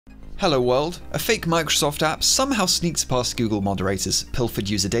Hello world, a fake Microsoft app somehow sneaks past Google moderators, pilfered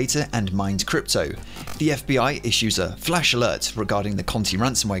user data, and mined crypto. The FBI issues a flash alert regarding the Conti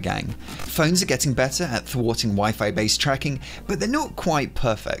ransomware gang. Phones are getting better at thwarting Wi-Fi based tracking, but they're not quite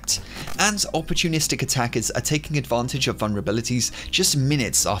perfect. And opportunistic attackers are taking advantage of vulnerabilities just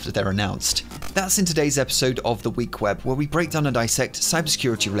minutes after they're announced. That's in today's episode of The Week Web, where we break down and dissect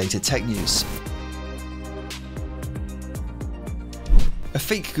cybersecurity related tech news. A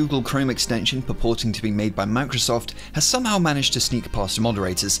fake Google Chrome extension purporting to be made by Microsoft has somehow managed to sneak past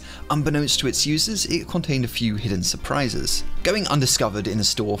moderators. Unbeknownst to its users, it contained a few hidden surprises. Going undiscovered in a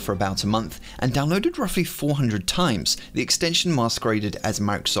store for about a month and downloaded roughly 400 times, the extension masqueraded as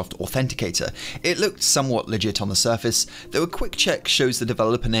Microsoft Authenticator. It looked somewhat legit on the surface, though a quick check shows the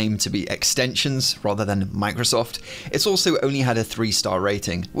developer name to be Extensions rather than Microsoft. It's also only had a 3-star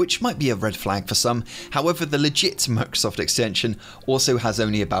rating, which might be a red flag for some. However, the legit Microsoft extension also has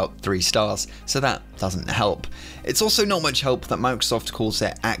only about 3 stars, so that doesn't help. It's also not much help that Microsoft calls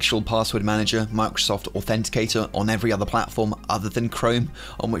their actual password manager Microsoft Authenticator on every other platform other than Chrome,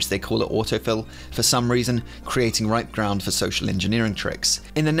 on which they call it autofill, for some reason, creating ripe ground for social engineering tricks.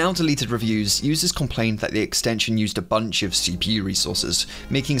 In the now deleted reviews, users complained that the extension used a bunch of CPU resources,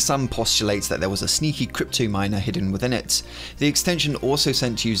 making some postulate that there was a sneaky crypto miner hidden within it. The extension also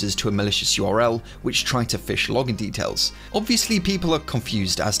sent users to a malicious URL, which tried to phish login details. Obviously, people are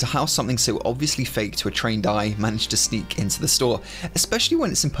confused as to how something so obviously fake to a trained eye managed to sneak into the store, especially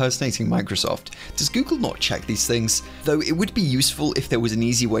when it's impersonating Microsoft. Does Google not check these things? Though it would be useful if there was an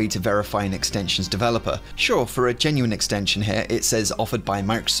easy way to verify an extension's developer. Sure, for a genuine extension here, it says offered by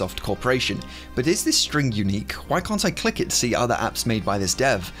Microsoft Corporation, but is this string unique? Why can't I click it to see other apps made by this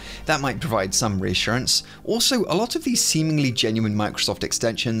dev? That might provide some reassurance. Also, a lot of these seemingly genuine Microsoft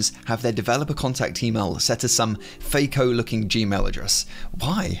extensions have their developer contact email set as some fake-o-looking Gmail address.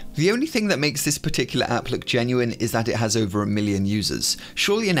 Why? The only thing that makes this particular app look genuine is that it has over 1 million users.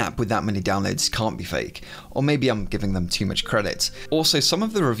 Surely an app with that many downloads can't be fake. Or maybe I'm giving them too much credit. Also, some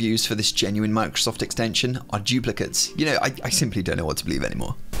of the reviews for this genuine Microsoft extension are duplicates. You know, I simply don't know what to believe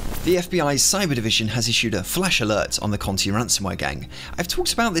anymore. The FBI's cyber division has issued a flash alert on the Conti ransomware gang. I've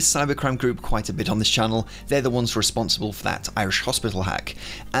talked about this cybercrime group quite a bit on this channel. They're the ones responsible for that Irish hospital hack.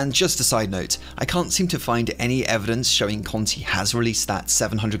 And just a side note, I can't seem to find any evidence showing Conti has released that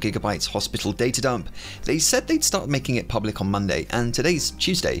 700GB hospital data dump. They said they'd start making it public on Monday, and today's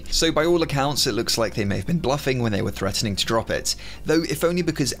Tuesday, so by all accounts it looks like they may have been bluffing when they were threatening to drop it, though if only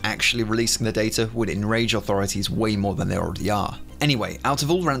because actually releasing the data would enrage authorities way more than they already are. Anyway, out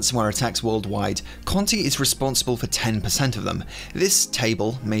of all ransomware attacks worldwide, Conti is responsible for 10% of them. This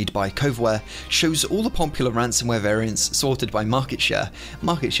table, made by Coveware, shows all the popular ransomware variants sorted by market share.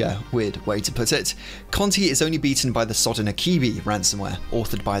 Market share, weird way to put it. Conti is only beaten by the Sodinokibi ransomware,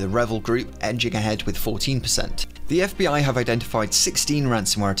 authored by the Revel Group, edging ahead with 14%. The FBI have identified 16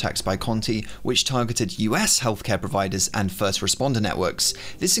 ransomware attacks by Conti, which targeted US healthcare providers and first responder networks.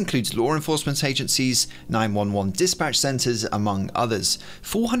 This includes law enforcement agencies, 911 dispatch centers, among others.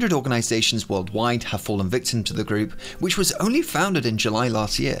 400 organizations worldwide have fallen victim to the group, which was only founded in July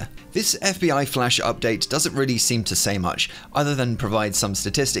last year. This FBI flash update doesn't really seem to say much, other than provide some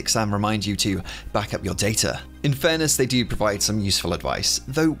statistics and remind you to back up your data. In fairness, they do provide some useful advice,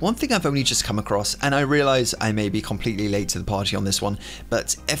 though one thing I've only just come across, and I realize I may be completely late to the party on this one,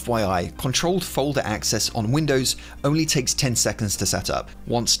 but FYI, controlled folder access on Windows only takes 10 seconds to set up.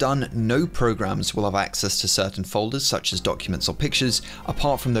 Once done, no programs will have access to certain folders such as documents or pictures,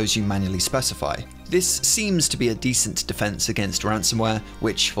 apart from those you manually specify. This seems to be a decent defense against ransomware,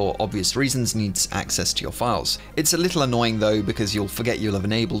 which for obvious reasons needs access to your files. It's a little annoying though, because you'll forget you'll have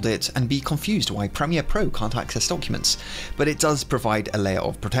enabled it and be confused why Premiere Pro can't access documents, but it does provide a layer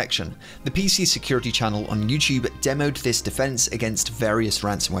of protection. The PC Security channel on YouTube demoed this defense against various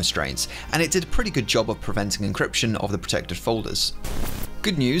ransomware strains, and it did a pretty good job of preventing encryption of the protected folders.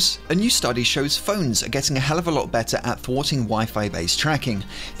 Good news, a new study shows phones are getting a hell of a lot better at thwarting Wi-Fi based tracking.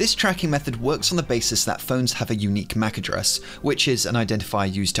 This tracking method works on the basis that phones have a unique MAC address, which is an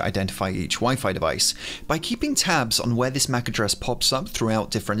identifier used to identify each Wi-Fi device. By keeping tabs on where this MAC address pops up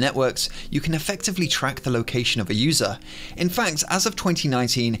throughout different networks, you can effectively track the location of a user. In fact, as of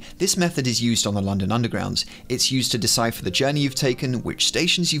 2019, this method is used on the London Underground. It's used to decipher the journey you've taken, which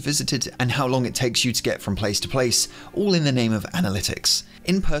stations you visited, and how long it takes you to get from place to place, all in the name of analytics.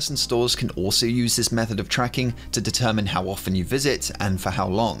 In-person stores can also use this method of tracking to determine how often you visit and for how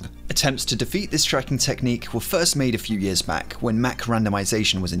long. Attempts to defeat this tracking technique were first made a few years back when Mac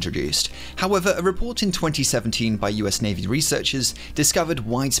randomization was introduced. However, a report in 2017 by US Navy researchers discovered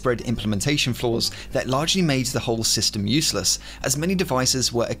widespread implementation flaws that largely made the whole system useless, as many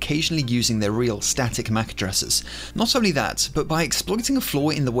devices were occasionally using their real static MAC addresses. Not only that, but by exploiting a flaw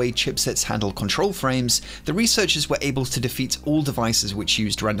in the way chipsets handle control frames, the researchers were able to defeat all devices which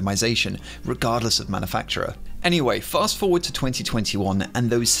used randomization, regardless of manufacturer. Anyway, fast forward to 2021, and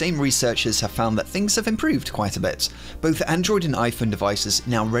those same researchers have found that things have improved quite a bit. Both Android and iPhone devices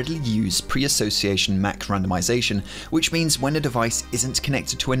now readily use pre-association MAC randomization, which means when a device isn't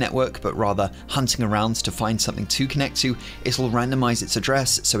connected to a network but rather hunting around to find something to connect to, it'll randomize its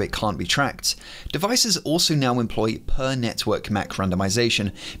address so it can't be tracked. Devices also now employ per-network MAC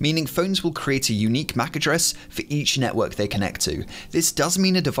randomization, meaning phones will create a unique MAC address for each network they connect to. This does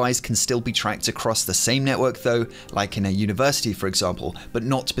mean a device can still be tracked across the same network though, like in a university for example, but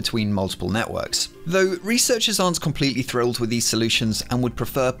not between multiple networks. Though researchers aren't completely thrilled with these solutions and would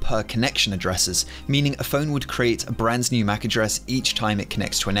prefer per-connection addresses, meaning a phone would create a brand new MAC address each time it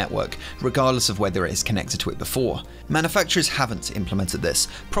connects to a network, regardless of whether it is connected to it before. Manufacturers haven't implemented this,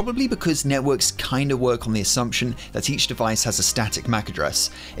 probably because networks kinda work on the assumption that each device has a static MAC address.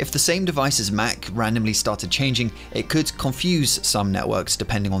 If the same device's MAC randomly started changing, it could confuse some networks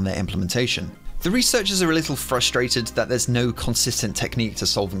depending on their implementation. The researchers are a little frustrated that there's no consistent technique to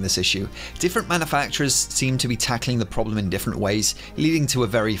solving this issue. Different manufacturers seem to be tackling the problem in different ways, leading to a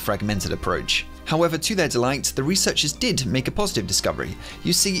very fragmented approach. However, to their delight, the researchers did make a positive discovery.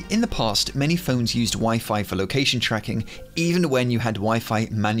 You see, in the past, many phones used Wi-Fi for location tracking, even when you had Wi-Fi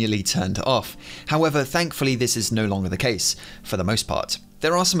manually turned off. However, thankfully this is no longer the case, for the most part.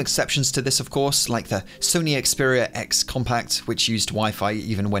 There are some exceptions to this of course, like the Sony Xperia X Compact, which used Wi-Fi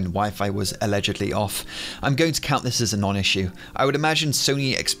even when Wi-Fi was allegedly off. I'm going to count this as a non-issue. I would imagine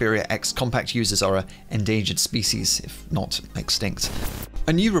Sony Xperia X Compact users are an endangered species, if not extinct.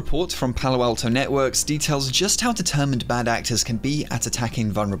 A new report from Palo Alto Networks details just how determined bad actors can be at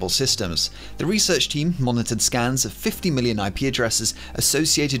attacking vulnerable systems. The research team monitored scans of 50 million IP addresses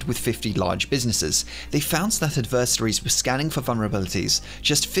associated with 50 large businesses. They found that adversaries were scanning for vulnerabilities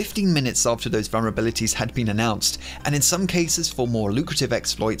just 15 minutes after those vulnerabilities had been announced, and in some cases for more lucrative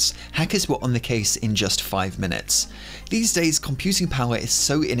exploits, hackers were on the case in just 5 minutes. These days, computing power is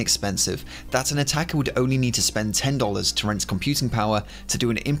so inexpensive that an attacker would only need to spend $10 to rent computing power to do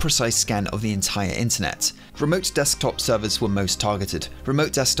an imprecise scan of the entire internet. Remote desktop servers were most targeted.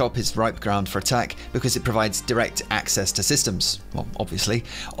 Remote desktop is ripe ground for attack because it provides direct access to systems, well, obviously,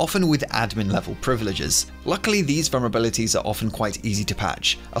 often with admin level privileges. Luckily, these vulnerabilities are often quite easy to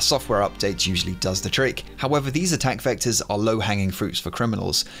patch. A software update usually does the trick. However, these attack vectors are low-hanging fruits for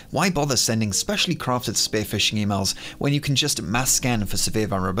criminals. Why bother sending specially crafted spear phishing emails when you can just mass scan for severe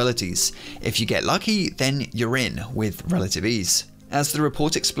vulnerabilities? If you get lucky, then you're in with relative ease. As the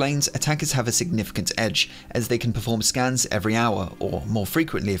report explains, attackers have a significant edge, as they can perform scans every hour, or more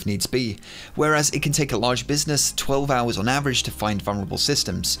frequently if needs be, whereas it can take a large business 12 hours on average to find vulnerable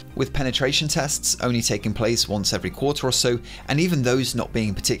systems, with penetration tests only taking place once every quarter or so, and even those not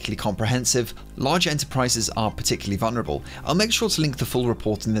being particularly comprehensive, large enterprises are particularly vulnerable. I'll make sure to link the full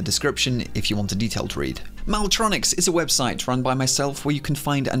report in the description if you want a detailed read. Maltronics is a website run by myself where you can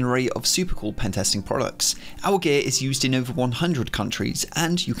find an array of super cool pentesting products. Our gear is used in over 100 countries,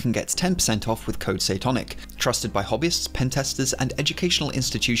 and you can get 10% off with code Satonic. Trusted by hobbyists, pentesters, and educational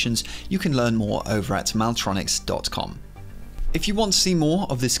institutions, you can learn more over at maltronics.com. If you want to see more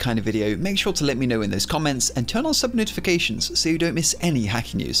of this kind of video, make sure to let me know in those comments and turn on sub notifications so you don't miss any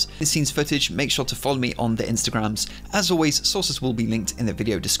hacking news. This scene's footage, make sure to follow me on the Instagrams. As always, sources will be linked in the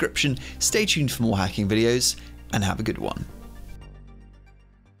video description. Stay tuned for more hacking videos, and have a good one.